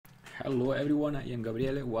Hello everyone, I am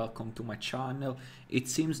Gabriele, welcome to my channel. It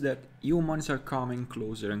seems that humans are coming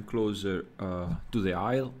closer and closer to the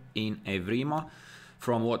isle in Evrima.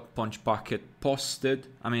 From what Punchbucket posted,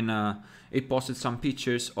 it posted some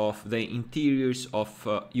pictures of the interiors of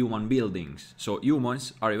human buildings. So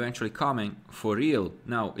humans are eventually coming for real.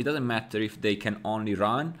 Now, it doesn't matter if they can only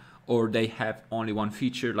run or they have only one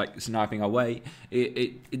feature like sniping away.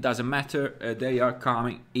 It doesn't matter, they are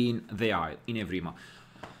coming in the isle, in Evrima.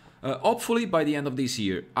 Hopefully by the end of this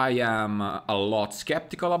year. I am a lot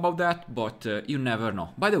skeptical about that, but you never know.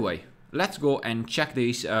 By the way, let's go and check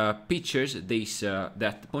these pictures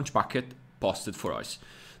that Punchbucket posted for us.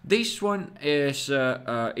 This one is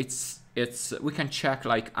we can check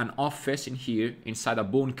like an office in here inside a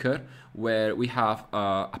bunker where we have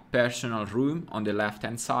a personal room on the left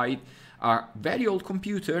hand side, a very old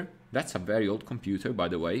computer. That's a very old computer, by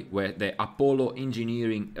the way, where the Apollo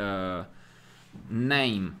engineering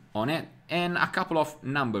name on it, and a couple of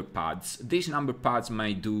number pads. These number pads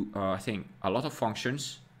may do I think a lot of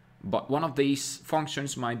functions, but one of these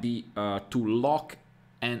functions might be to lock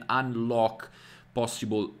and unlock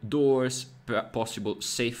possible doors, possible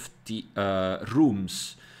safety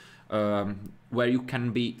rooms, where you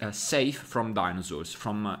can be safe from dinosaurs,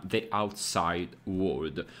 from the outside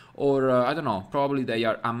world. Or, I don't know, probably they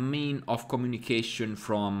are a mean of communication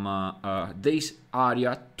from this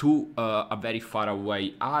area to a very far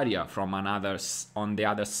away area from on the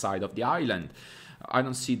other side of the island. I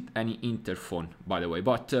don't see any interphone, by the way,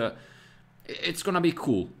 but it's gonna be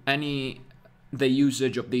cool. The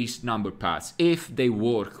usage of these number pads, if they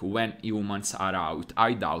work when humans are out.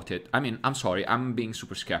 I doubt it. I'm sorry, I'm being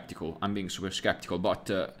super skeptical,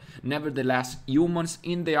 but nevertheless, humans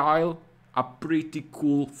in the isle, a pretty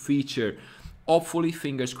cool feature. Hopefully,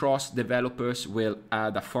 fingers crossed, developers will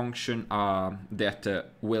add a function that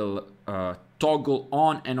will toggle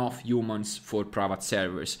on and off humans for private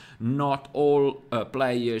servers. Not all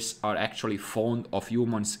players are actually fond of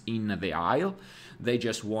humans in the isle. They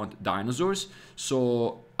just want dinosaurs.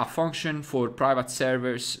 So a function for private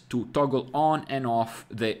servers to toggle on and off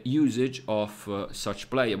the usage of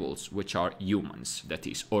such playables, which are humans, that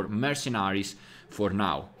is, or mercenaries for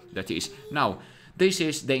now, that is. Now, this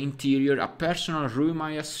is the interior, a personal room,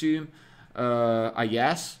 I assume, I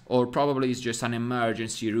guess, or probably it's just an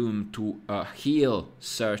emergency room to heal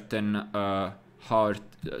certain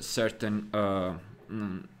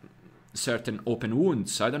certain open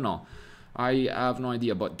wounds. I don't know. I have no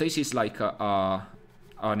idea, but this is like an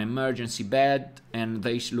emergency bed, and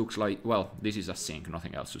this looks like, well, this is a sink,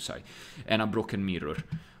 nothing else to say, and a broken mirror.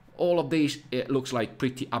 All of this, it looks like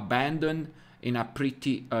pretty abandoned in a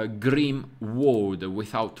pretty grim world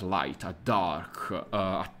without light, a dark,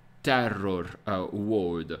 a terror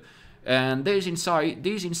world. And this inside,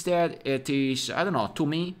 this instead, it is, I don't know, to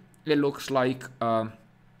me, it looks like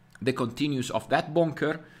the continuous of that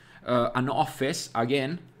bunker, an office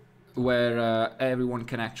again, where everyone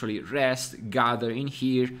can actually rest, gather in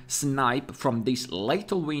here, snipe from these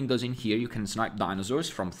little windows in here. You can snipe dinosaurs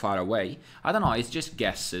from far away. I don't know, it's just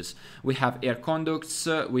guesses. We have air conducts,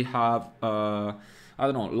 we have, I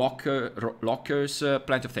don't know, lockers,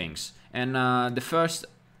 plenty of things. And the first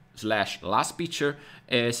 / last picture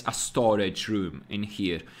is a storage room in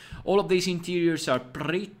here. All of these interiors are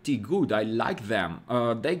pretty good, I like them.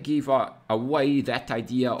 They give away that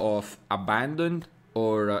idea of abandoned,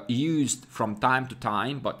 or used from time to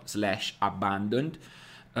time, but / abandoned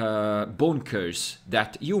bunkers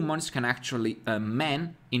that humans can actually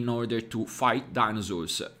man in order to fight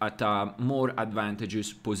dinosaurs at a more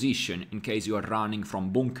advantageous position in case you are running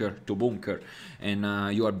from bunker to bunker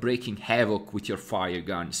and you are breaking havoc with your fire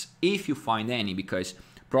guns, if you find any, because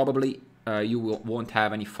probably you won't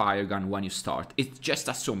have any fire gun when you start. It's just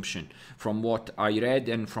assumption from what I read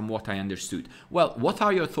and from what I understood. Well, what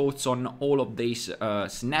are your thoughts on all of these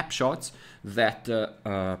snapshots that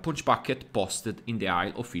Punchbucket posted in the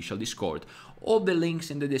Isle official Discord? All the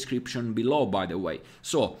links in the description below, by the way.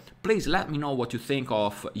 So please let me know what you think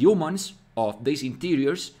of humans, of these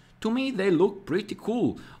interiors. To me, they look pretty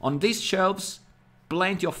cool. On these shelves,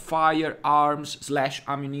 plenty of firearms /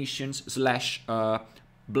 ammunitions /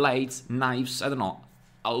 blades, knives, I don't know,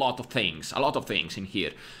 a lot of things in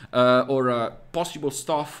here, or possible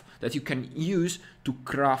stuff that you can use to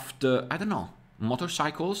craft, I don't know,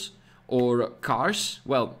 motorcycles or cars.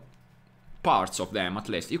 Well, parts of them at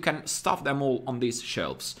least. You can stuff them all on these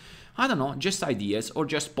shelves. I don't know, just ideas, or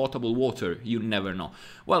just potable water, you never know.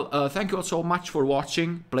 Well, thank you all so much for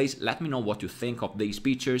watching. Please let me know what you think of these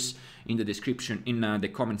pictures in the description, in the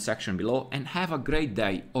comment section below, and have a great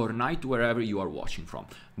day or night wherever you are watching from.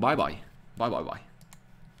 Bye bye. Bye bye bye.